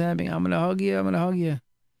happened. I'm going to hug you.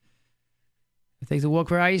 It takes a walk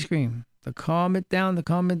for ice cream. to calm it down,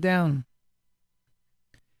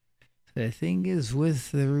 The thing is,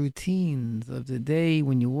 with the routines of the day,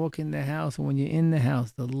 when you walk in the house or when you're in the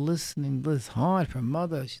house, the listening is hard for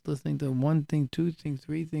mother. She's listening to one thing, two things,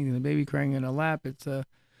 three things, and the baby crying in her lap. It's the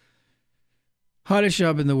hardest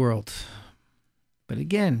job in the world. But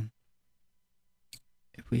again,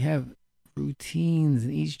 if we have routines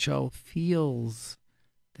and each child feels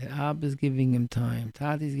that Abba's giving him time,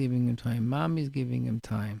 Tati's giving him time, Mommy's giving him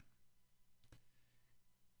time,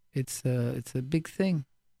 it's a big thing.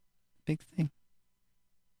 Big thing.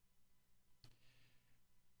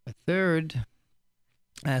 A third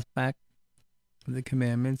aspect of the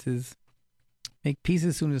commandments is make peace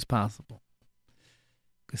as soon as possible.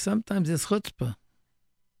 Because sometimes there's chutzpah.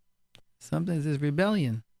 Sometimes there's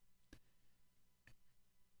rebellion.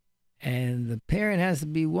 And the parent has to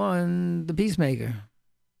be the peacemaker.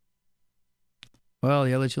 Well,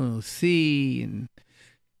 the other children will see, and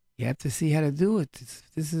you have to see how to do it.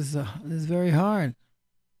 This is very hard.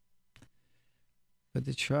 But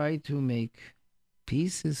to try to make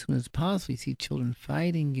peace as soon as possible. You see children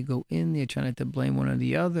fighting, you go in there trying not to blame one or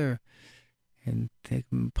the other and take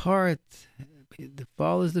them apart. The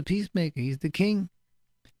father's the peacemaker. He's the king.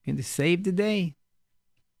 And to save the day.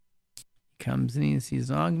 He comes in and sees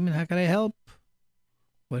an argument. How can I help?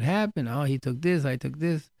 What happened? Oh, he took this, I took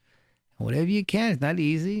this. Whatever you can. It's not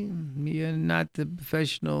easy. You're not the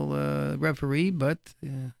professional referee, but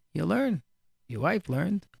you learn. Your wife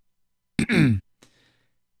learned.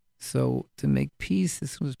 So to make peace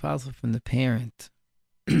as soon as possible from the parent.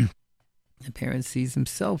 The parent sees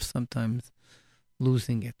himself sometimes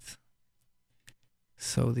losing it.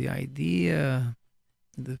 So the idea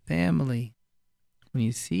of the family, when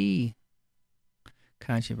you see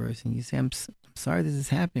controversy, and you say, I'm sorry this is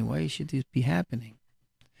happening. Why should this be happening?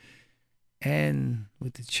 And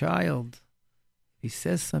with the child, if he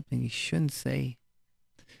says something he shouldn't say,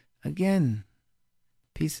 again,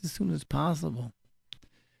 peace as soon as possible.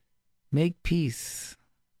 Make peace.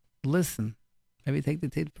 Listen. Maybe take the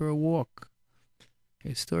kid for a walk.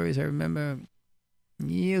 There's stories I remember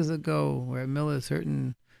years ago where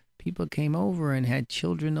certain people came over and had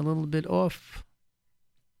children a little bit off.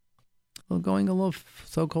 Going a little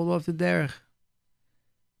so-called off the derech.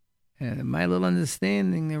 And my little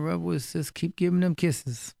understanding, the Rebbe was just keep giving them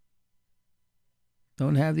kisses.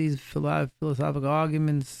 Don't have these philosophical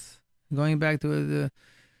arguments. Going back to the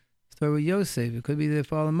story with Yosef, it could be their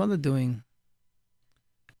father and mother doing.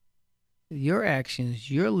 Your actions,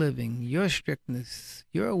 your living, your strictness,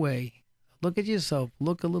 your way. Look at yourself.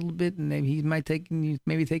 Look a little bit, and maybe he might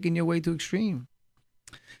taking your way too extreme.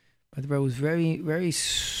 But the Rebbe was very, very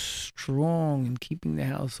strong in keeping the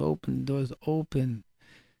house open, the doors open.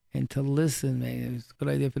 And to listen, man, it's a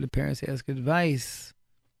good idea for the parents to ask advice.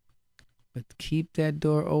 But keep that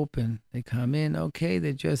door open. They come in, okay,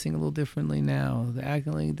 they're dressing a little differently now. They're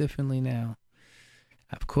acting a little differently now.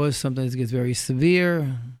 Of course, sometimes it gets very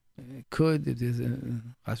severe. It could, if there's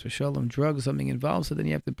a shalom, drug or something involved, so then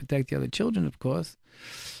you have to protect the other children, of course.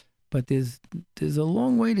 But there's a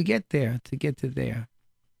long way to get there, to get to there.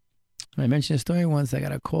 I mentioned a story once. I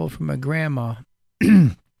got a call from my grandma.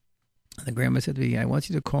 The grandma said to me, I want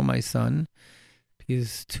you to call my son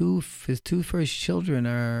because his two first children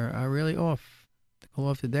are really off. They go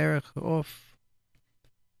off the derech, off.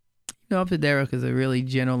 You know, off the derech is a really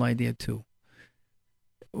general idea too.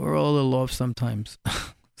 We're all a little off sometimes.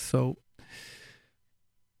 So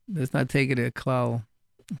let's not take it a klal.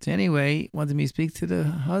 So anyway, wanted me to speak to the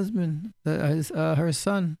husband, her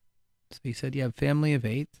son. So he said, you have a family of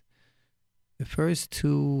 8. The first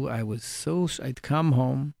 2, I'd come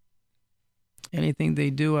home. Anything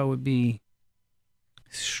they do, I would be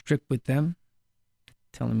strict with them,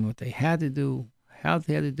 telling them what they had to do, how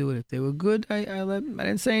they had to do it. If they were good, I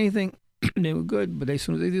didn't say anything. They were good, but as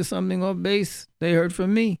soon as they did something off base, they heard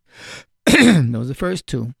from me. Those are the first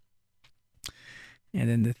 2. And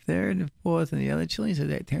then the 3rd and 4th and the other children said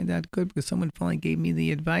that turned out good because someone finally gave me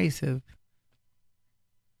the advice of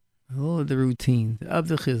all of the routine, of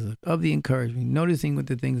the chizuk, of the encouragement, noticing what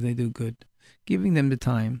the things they do good, giving them the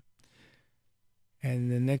time.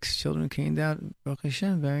 And the next children came out, Baruch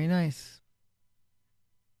Hashem, very nice.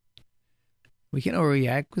 We can't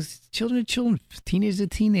overreact because children are children, teenagers are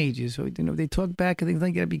teenagers. So, if they talk back and things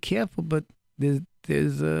like that, you got to be careful. But there's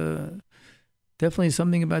definitely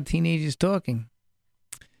something about teenagers talking.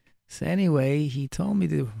 So anyway, he told me,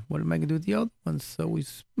 what am I going to do with the other ones? So we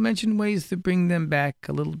mentioned ways to bring them back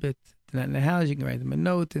a little bit. They're not in the house, you can write them a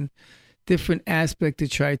note and different aspect to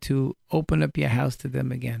try to open up your house to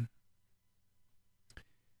them again.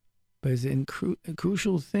 But it's a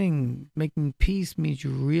crucial thing. Making peace means you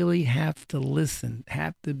really have to listen,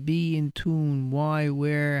 have to be in tune. Why,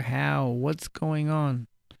 where, how, what's going on?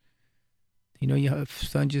 You know, your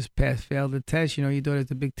son just failed the test. You know, your daughter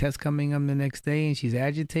has a big test coming up the next day and she's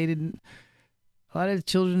agitated. A lot of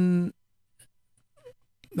children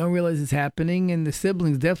don't realize it's happening, and the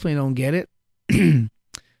siblings definitely don't get it.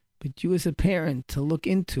 But you as a parent to look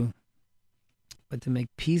into. But to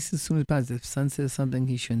make peace as soon as possible. If son says something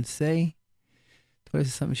he shouldn't say, daughter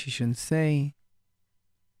says something she shouldn't say,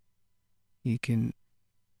 you can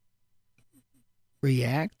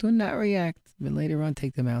react or not react. Then later on,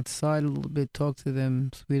 take them outside a little bit, talk to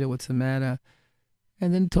them, sweetheart, what's the matter?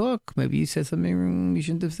 And then talk. Maybe you said something you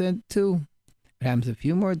shouldn't have said too. It happens a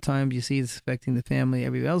few more times. You see it's affecting the family.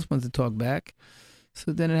 Everybody else wants to talk back.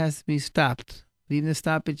 So then it has to be stopped. But even the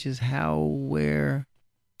stoppage is how, where,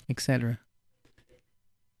 etc.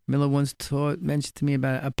 Miller once mentioned to me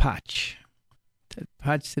about a potch. That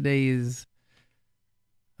potch today is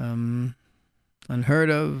unheard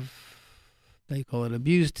of. They call it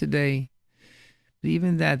abuse today. But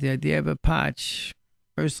even that, the idea of a potch,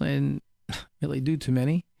 personally, I didn't really do too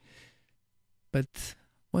many. But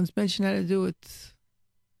once mentioned how to do it.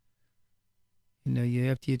 You know, you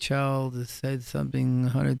after your child has said something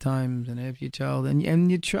 100 times, and after your child, and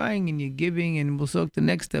you're trying and you're giving, and we'll talk the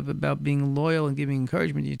next step about being loyal and giving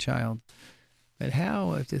encouragement to your child. But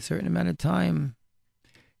how, after a certain amount of time,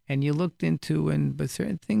 and you looked into, but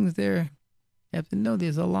certain things there, you have to know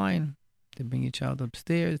there's a line. To bring your child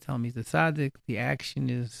upstairs, tell him he's a tzaddik, the action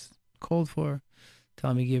is called for.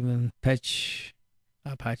 Tell him you give him a patch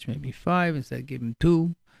maybe 5, instead give him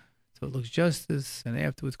 2. So it looks justice, and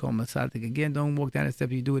afterwards call him a tzaddik again. Don't walk down the step,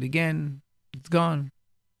 you do it again, it's gone.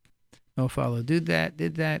 No follow. Did that.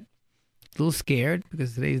 A little scared,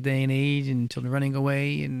 because today's day and age, and children running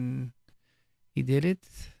away, and he did it.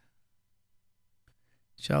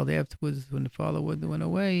 Child afterwards, when the father went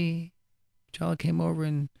away, child came over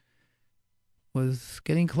and was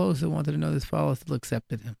getting closer, wanted to know this father still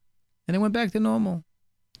accepted him. And it went back to normal.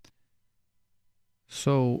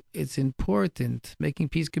 So it's important. Making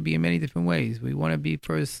peace could be in many different ways. We want to be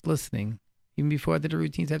first listening. Even before that, the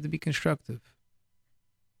routines have to be constructive.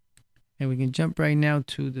 And we can jump right now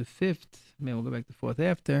to the 5th, maybe we'll go back to 4th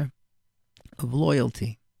after, of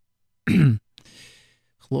loyalty.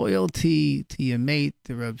 Loyalty to your mate,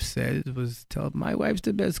 the Reb said, was tell my wife's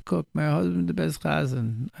the best cook, my husband's the best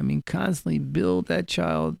chazan. I mean, constantly build that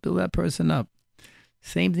child, build that person up.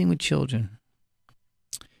 Same thing with children.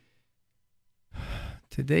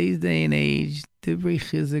 Today's day and age, divrei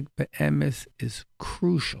chizuk be'emes is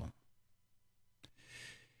crucial.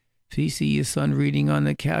 If you see your son reading on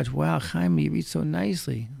the couch, wow, Chaim, you read so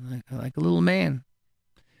nicely, like a little man.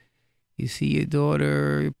 You see your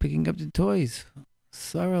daughter picking up the toys.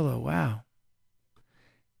 Sarala, wow.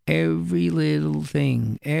 Every little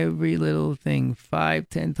thing,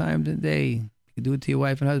 5-10 times a day. You can do it to your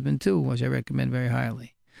wife and husband too, which I recommend very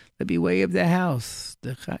highly. Let be way of the house.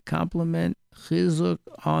 The compliment, chizuk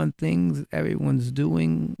on things everyone's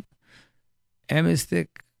doing.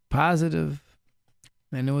 Emistic, positive.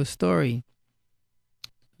 I know a story.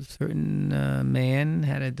 A certain man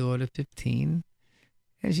had a daughter, 15,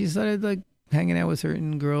 and she started hanging out with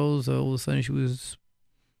certain girls. So all of a sudden she was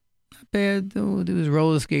not bad. There was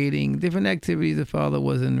roller skating, different activities the father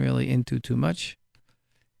wasn't really into too much.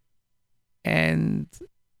 And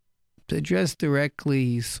to address directly,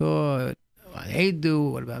 he saw what they do,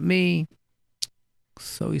 what about me?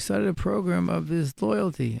 So he started a program of this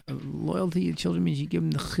loyalty. Loyalty to children means you give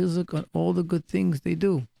them the chizuk on all the good things they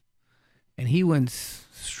do. And he went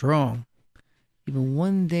strong. Even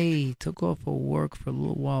one day he took off for work for a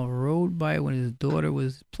little while, rode by when his daughter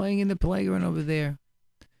was playing in the playground over there,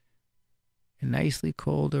 and nicely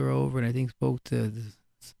called her over, and I think spoke to the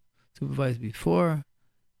supervisor before,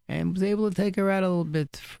 and was able to take her out a little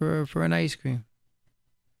bit for an ice cream.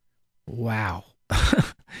 Wow.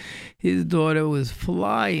 His daughter was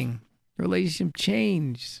flying. The relationship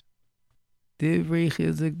changed. Divrei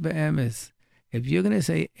chizuk be'emes. If you're going to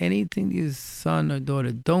say anything to your son or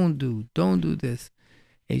daughter, don't do this,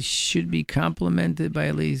 it should be complemented by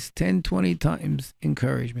at least 10, 20 times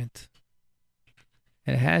encouragement.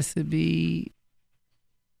 It has to be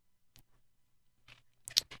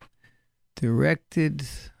directed,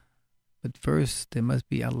 but first there must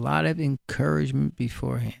be a lot of encouragement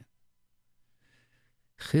beforehand.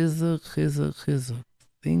 Chizuk, chizuk, chizuk.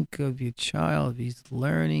 Think of your child. If he's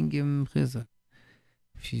learning, give him chizuk.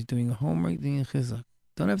 If she's doing homework, doing chizuk.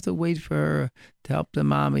 Don't have to wait for her to help the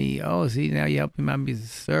mommy. Oh, see, now you're helping mommy to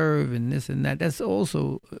serve and this and that. That's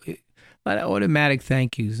also a lot of automatic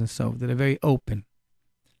thank yous and so that are very open.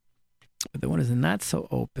 But the one is not so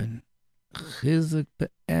open. Chizuk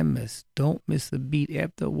be'emes. Don't miss a beat.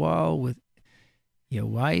 After a while, with your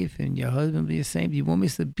wife and your husband be the same. You won't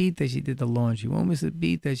miss a beat that she did the laundry. You won't miss a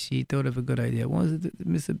beat that she thought of a good idea. You won't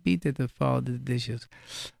miss a beat that the father did the dishes.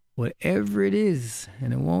 Whatever it is,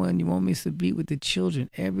 and you won't miss a beat with the children.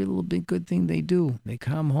 Every little bit good thing they do. They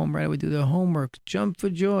come home right away, do their homework, jump for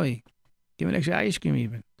joy. Give an extra ice cream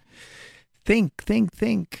even. Think. And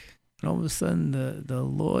all of a sudden, the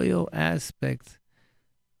loyal aspect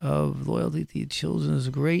of loyalty to your children's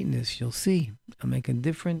greatness, you'll see. I'll make a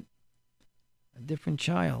different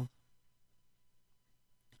child.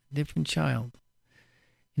 Different child.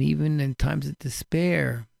 And even in times of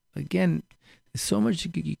despair, again, there's so much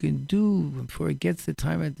you can do before it gets to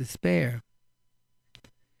time of despair.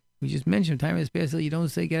 We just mentioned time of despair, so you don't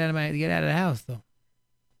say get out of the house, though.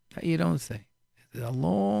 That you don't say. It's a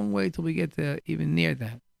long way till we get to even near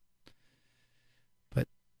that. But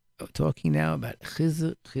we're talking now about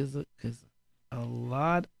chizuk. A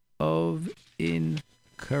lot of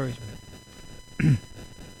encouragement. And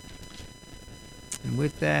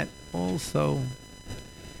with that also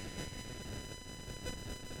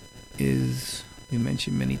is, we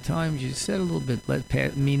mentioned many times, you said a little bit,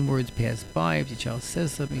 let mean words pass by. If your child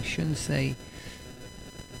says something you shouldn't say,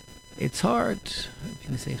 it's hard. If you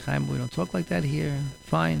can say, Chaim, we don't talk like that here,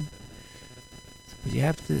 fine. But you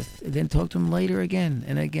have to then talk to them later again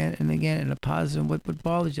and again and again in a positive. What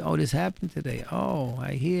bothers you? Oh, this happened today. Oh,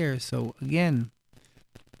 I hear. So again,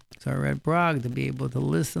 it's our red brog to be able to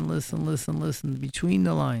listen between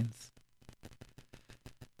the lines.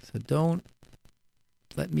 So don't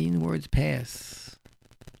let mean words pass.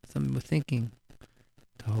 Some people thinking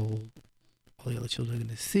all the other children are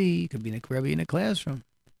going to see. Could be in a Rebbe in a classroom,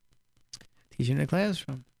 teacher in a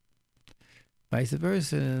classroom, vice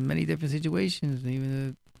versa, in many different situations.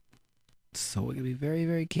 So we can be very,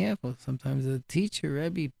 very careful. Sometimes the teacher,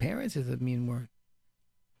 Rebbe, parents is a mean word.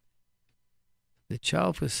 The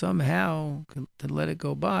child, for somehow to let it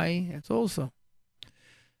go by, that's also.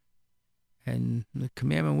 And the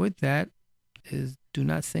commandment with that is do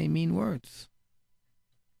not say mean words.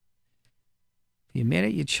 If you're mad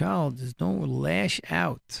at your child, just don't lash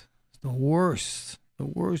out. It's the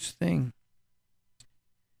worst thing.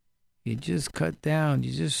 You just cut down,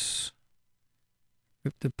 you just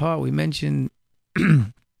ripped apart. We mentioned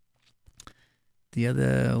the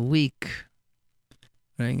other week,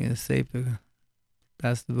 I'm going to say for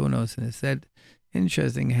Pastor Bunos, and it said,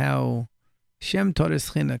 interesting how Shem taught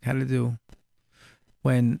us chinuch, how to do.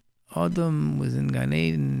 When Adam was in Gan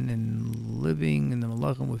Eden and living, and the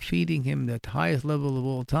Malachim were feeding him the highest level of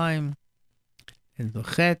all time, and the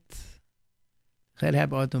Chet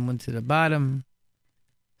happened, Adam went to the bottom.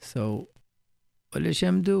 So what did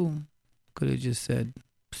Hashem do? Could have just said,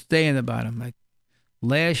 stay in the bottom, like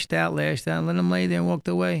lashed out, let him lay there and walked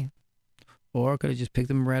away. Or could have just picked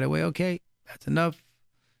him right away. Okay, that's enough.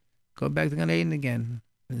 Go back to Gan Eden again.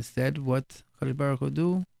 Instead, what Kadosh Baruch Hu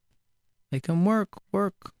do? Make him work.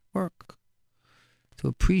 To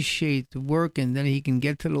appreciate the work, and then he can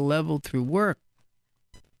get to the level through work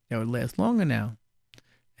that would last longer now.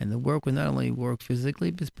 And the work would not only work physically,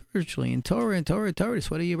 but spiritually. In Torah. The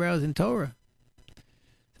sweat of your brows in Torah.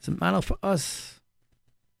 It's a model for us.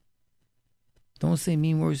 Don't say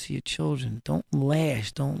mean words to your children. Don't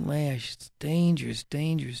lash. It's dangerous.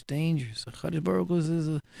 So Kadosh Baruch Hu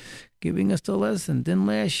is giving us the lesson. Didn't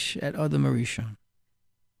lash at Adam Arishon.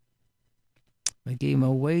 I gave him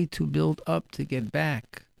a way to build up to get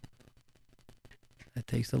back. That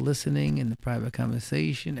takes the listening and the private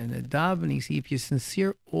conversation and the davening. See, if you're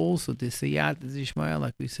sincere also, the siyat d'ishmael,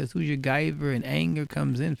 like we said, who's your gaiver and anger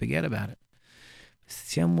comes in, forget about it.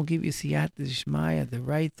 Hashem will give you siyat d'ishmael, the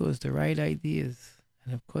right thoughts, the right ideas.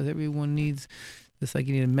 And of course, everyone needs, just like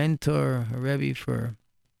you need a mentor, a rebbe for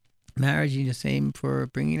marriage, you need the same for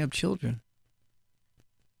bringing up children.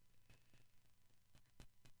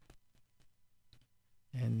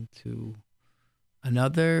 And to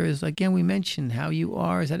another is, again, we mentioned how you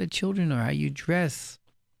are as how the children are, how you dress.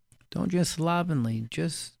 Don't dress slovenly,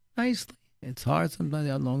 just nicely. It's hard sometimes,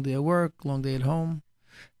 a long day at work, long day at home.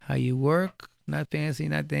 How you work, not fancy,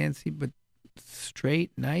 not dancy, but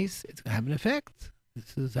straight, nice. It's going to have an effect.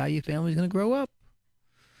 This is how your family's going to grow up.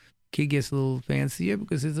 Kid gets a little fancier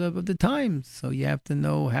because it's of the times, so you have to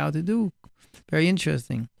know how to do. Very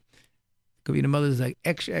interesting. Could be the mother's like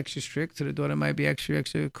extra strict, so the daughter might be extra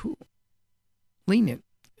cool, lenient.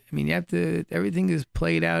 I mean, you have to. Everything is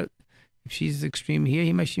played out. If she's extreme here,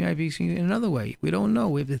 she might be extreme in another way. We don't know.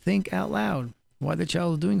 We have to think out loud why the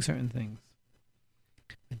child is doing certain things.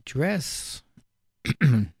 But dress.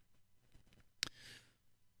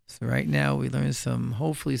 So right now we learn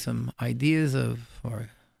hopefully some ideas or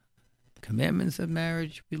commandments of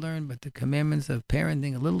marriage we learned, but the commandments of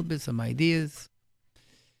parenting a little bit, some ideas.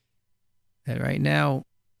 That right now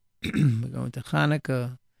we're going to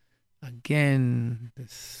Hanukkah. Again, the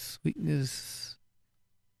sweetness,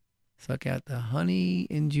 suck out the honey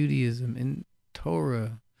in Judaism, in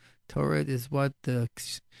Torah. Torah is what the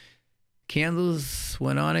candles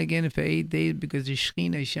went on again for 8 days because the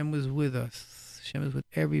Shekhinah, Hashem was with us. Hashem is with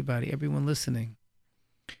everybody, everyone listening.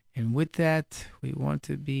 And with that, we want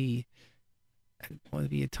to be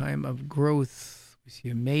a time of growth with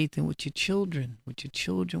your mate and with your children,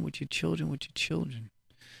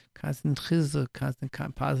 Constant chizuk,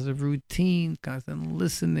 constant positive routine, constant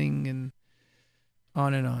listening, and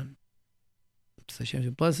on and on. So Hashem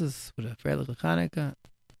should bless us with a Freilich Hanukkah,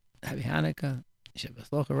 Happy Hanukkah, Shabbat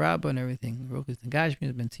Slocha Rabbah, and everything. Rokas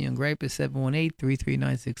Nagashmi, Bentzion Greiper,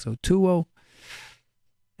 718-339-6020.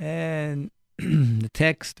 And the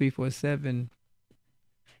text,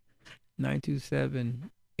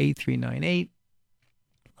 347-927-8398.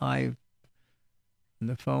 Live on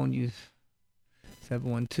the phone, use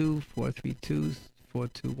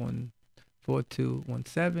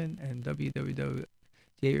 712-432-4217 and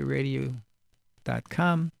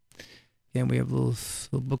www.jradio.com. Again, we have a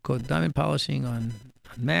little book called Diamond Polishing on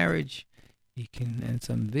marriage. And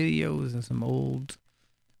some videos and some old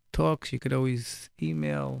talks. You could always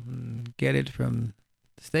email and get it from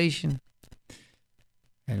the station.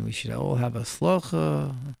 And we should all have a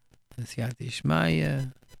slocha, a siyata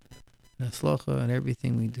ishmaya, a slocha, and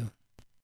everything we do.